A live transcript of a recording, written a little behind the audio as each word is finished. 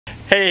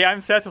Hey,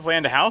 I'm Seth with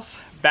Land a House,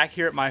 back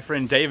here at my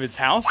friend David's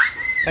house.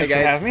 Thanks for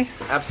having me.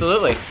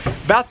 Absolutely.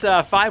 About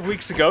 5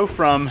 weeks ago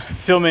from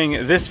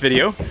filming this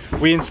video,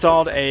 we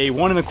installed a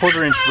 1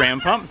 1/4 inch ram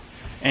pump,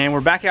 and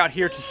we're back out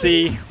here to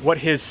see what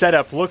his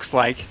setup looks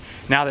like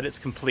now that it's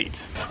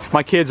complete.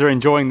 My kids are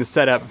enjoying the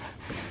setup,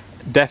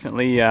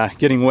 definitely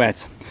getting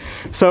wet.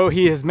 So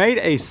he has made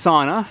a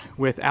sauna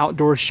with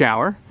outdoor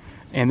shower,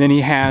 and then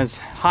he has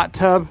hot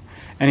tub,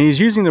 and he's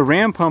using the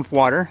ram pump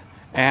water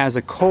as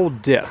a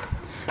cold dip.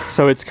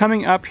 So it's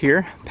coming up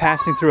here,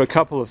 passing through a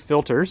couple of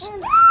filters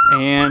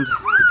and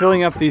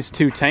filling up these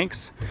 2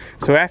 tanks.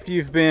 So after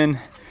you've been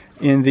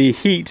in the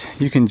heat,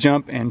 you can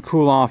jump and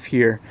cool off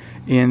here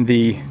in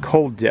the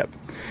cold dip.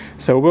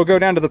 So we'll go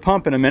down to the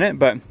pump in a minute,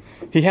 but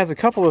he has a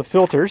couple of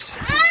filters.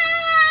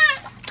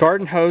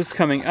 Garden hose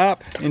coming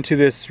up into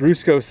this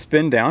Rusco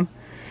spin down,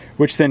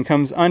 which then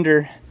comes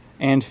under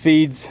and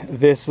feeds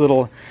this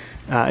little,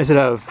 is it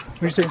a,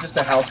 what is it? Just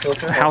a house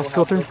filter. A house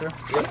filter?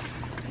 Yep.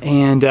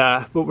 And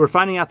but we're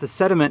finding out the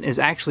sediment is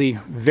actually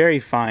very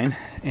fine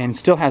and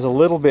still has a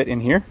little bit in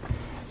here.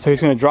 So he's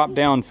going to drop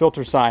down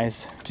filter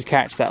size to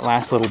catch that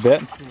last little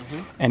bit.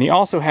 And he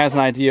also has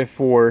an idea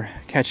for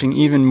catching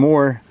even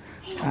more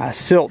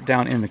silt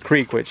down in the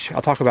creek, which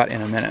I'll talk about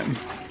in a minute.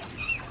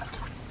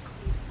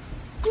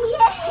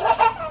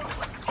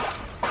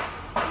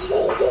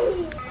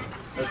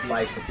 There's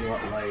lights if you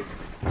want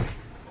lights.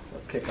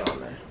 We'll kick on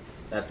there.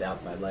 That's the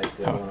outside light.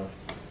 Oh.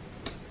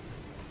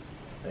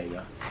 There you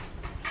go.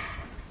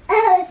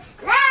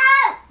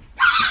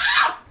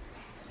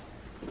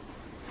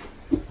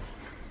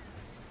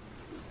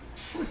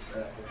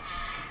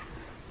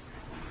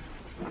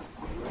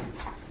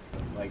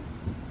 Like,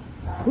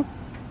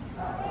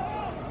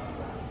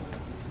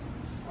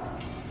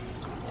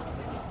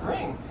 it's a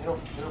spring. It'll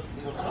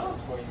come off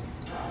for you.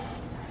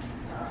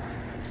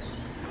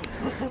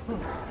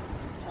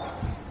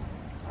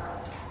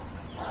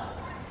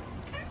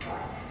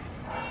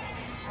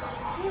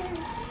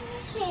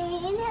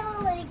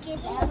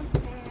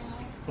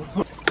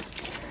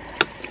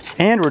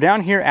 And we're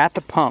down here at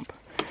the pump.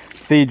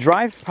 The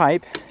drive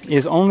pipe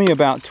is only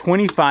about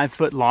 25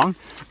 foot long,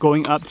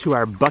 going up to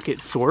our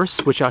bucket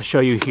source, which I'll show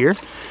you here.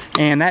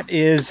 And that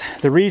is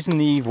the reason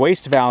the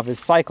waste valve is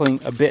cycling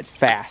a bit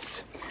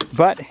fast.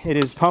 But it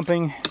is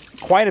pumping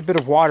quite a bit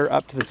of water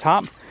up to the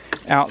top,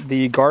 out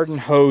the garden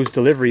hose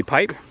delivery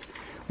pipe,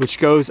 which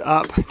goes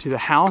up to the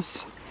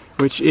house,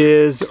 which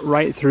is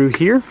right through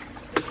here.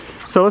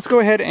 So let's go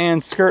ahead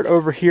and skirt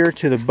over here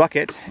to the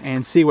bucket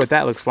and see what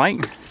that looks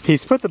like.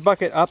 He's put the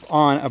bucket up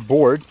on a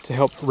board to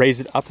help raise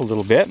it up a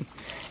little bit.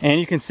 And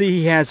you can see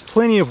he has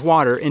plenty of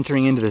water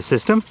entering into the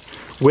system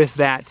with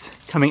that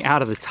coming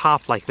out of the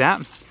top like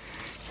that.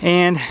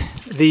 And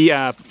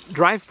the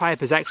drive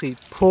pipe has actually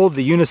pulled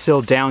the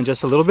unisil down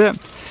just a little bit.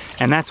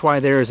 And that's why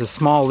there is a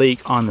small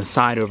leak on the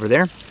side over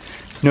there.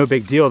 No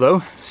big deal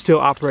though, still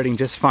operating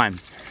just fine.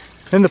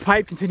 Then the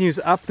pipe continues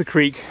up the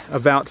creek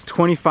about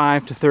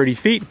 25 to 30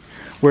 feet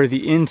where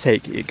the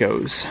intake it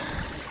goes.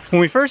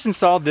 When we first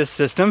installed this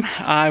system,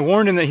 I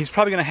warned him that he's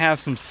probably going to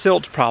have some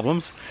silt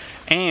problems,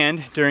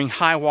 and during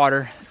high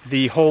water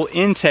the whole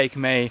intake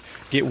may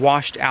get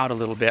washed out a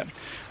little bit.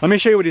 Let me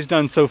show you what he's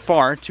done so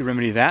far to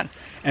remedy that,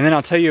 and then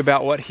I'll tell you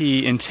about what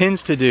he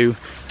intends to do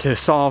to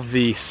solve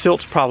the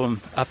silt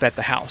problem up at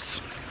the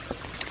house.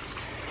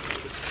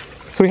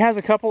 So he has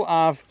a couple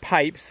of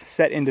pipes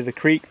set into the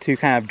creek to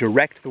kind of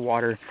direct the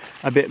water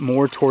a bit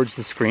more towards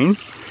the screen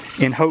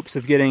in hopes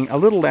of getting a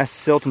little less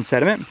silt and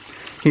sediment.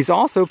 He's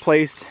also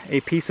placed a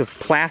piece of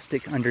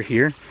plastic under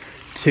here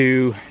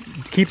to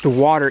keep the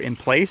water in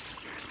place,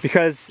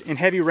 because in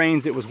heavy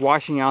rains it was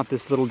washing out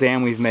this little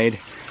dam we've made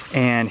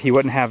and he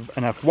wouldn't have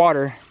enough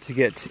water to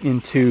get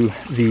into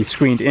the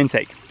screened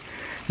intake.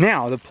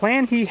 Now the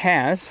plan he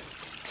has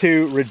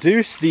to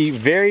reduce the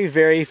very,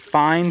 very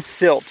fine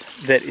silt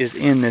that is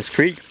in this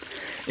creek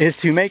is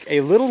to make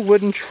a little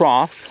wooden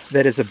trough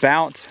that is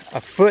about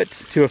 1 foot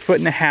to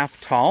 1.5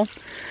 feet tall,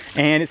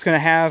 and it's going to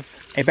have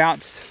about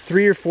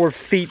 3 or 4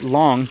 feet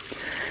long.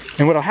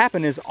 And what will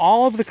happen is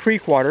all of the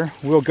creek water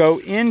will go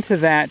into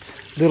that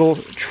little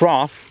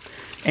trough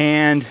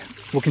and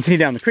will continue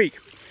down the creek.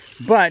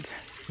 But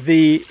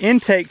the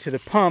intake to the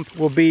pump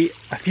will be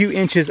a few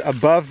inches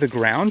above the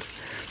ground,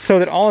 so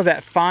that all of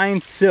that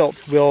fine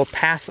silt will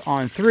pass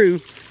on through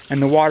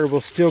and the water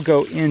will still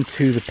go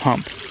into the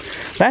pump.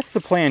 That's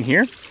the plan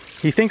here.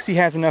 He thinks he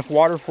has enough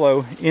water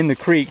flow in the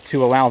creek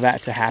to allow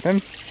that to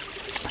happen.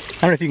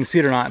 I don't know if you can see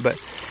it or not, but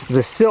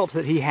the silt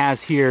that he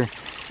has here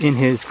in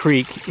his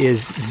creek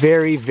is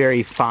very,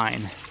 very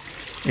fine.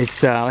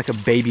 It's like a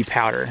baby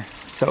powder.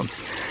 So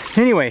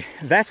anyway,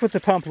 that's what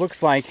the pump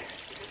looks like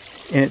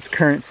in its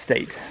current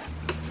state.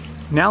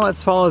 Now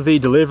let's follow the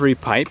delivery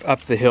pipe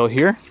up the hill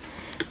here.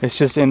 It's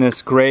just in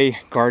this gray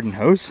garden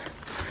hose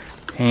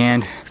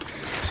and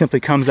simply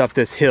comes up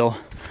this hill,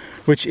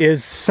 which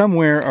is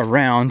somewhere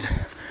around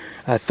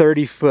a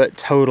 30-foot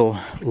total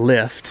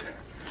lift.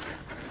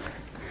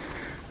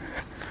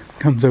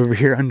 Comes over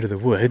here under the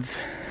woods.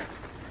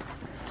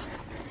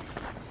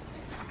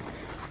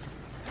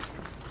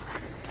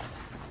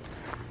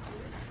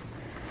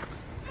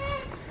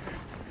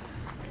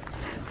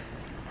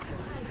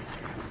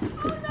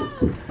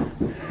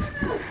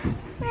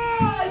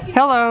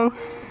 Hello.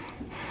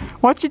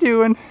 What you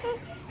doing?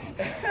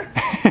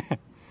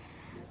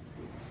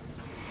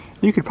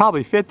 You could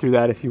probably fit through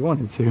that if you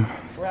wanted to.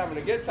 We're having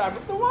a good time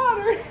with the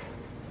water.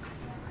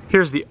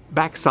 Here's the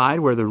back side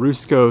where the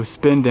Rusco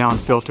spin down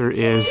filter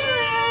is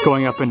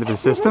going up into the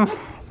system.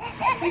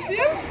 You see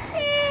him?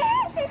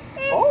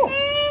 Oh.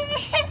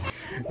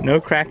 No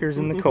crackers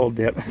in the cold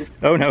dip.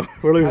 Oh no,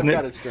 we're losing it.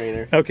 I've got a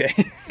strainer. Okay.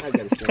 I've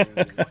got a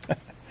strainer.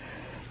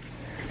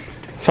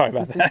 Sorry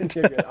about that.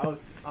 You're good.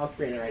 I'll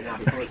strain it right now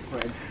before it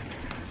spreads.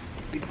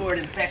 Before it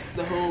infects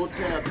the whole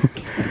tub.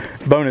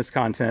 Bonus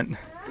content.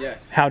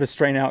 Yes. How to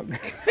strain out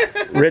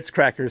Ritz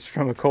crackers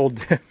from a cold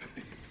dip.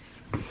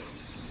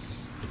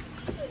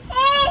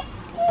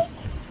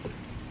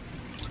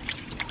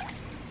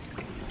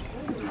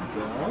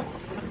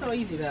 How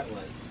easy that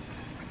was.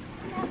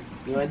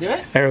 You want to do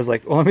it? Arrow's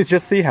like, well, let me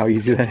just see how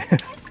easy that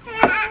is.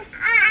 You want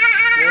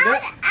to do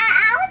it?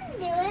 I'll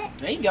do it.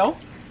 There you go.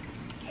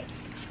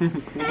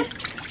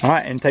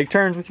 Alright, and take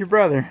turns with your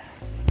brother.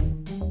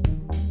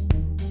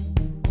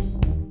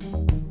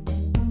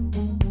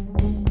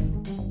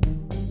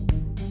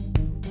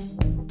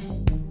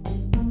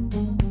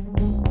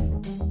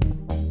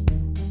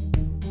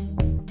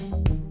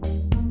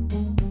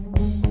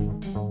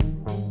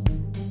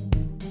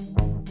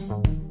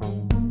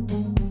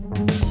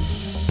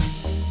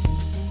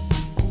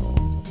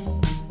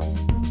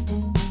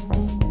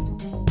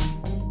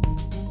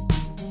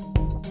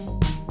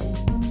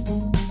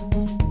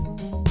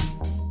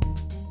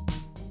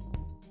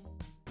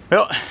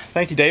 Well,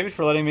 thank you, David,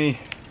 for letting me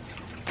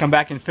come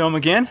back and film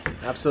again.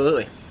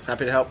 Absolutely.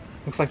 Happy to help.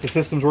 Looks like the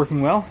system's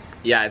working well.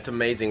 Yeah, it's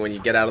amazing when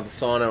you get out of the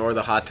sauna or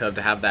the hot tub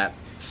to have that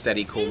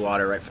steady, cold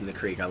water right from the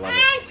creek. I love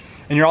it.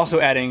 And you're also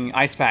adding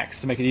ice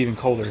packs to make it even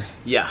colder.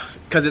 Yeah,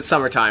 because it's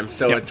summertime,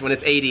 so Yep. it's when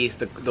it's 80,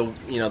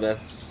 the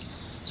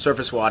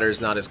surface water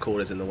is not as cold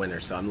as in the winter.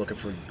 So I'm looking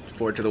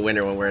forward to the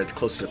winter when we're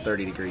closer to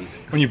 30 degrees.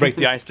 When you break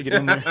the ice to get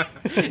in there.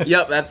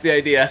 Yep, that's the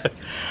idea.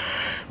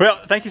 Well,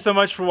 thank you so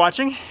much for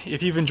watching.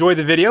 If you've enjoyed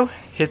the video,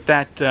 hit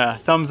that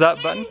thumbs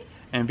up button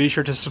and be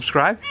sure to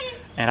subscribe.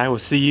 And I will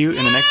see you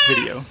in the next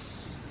video.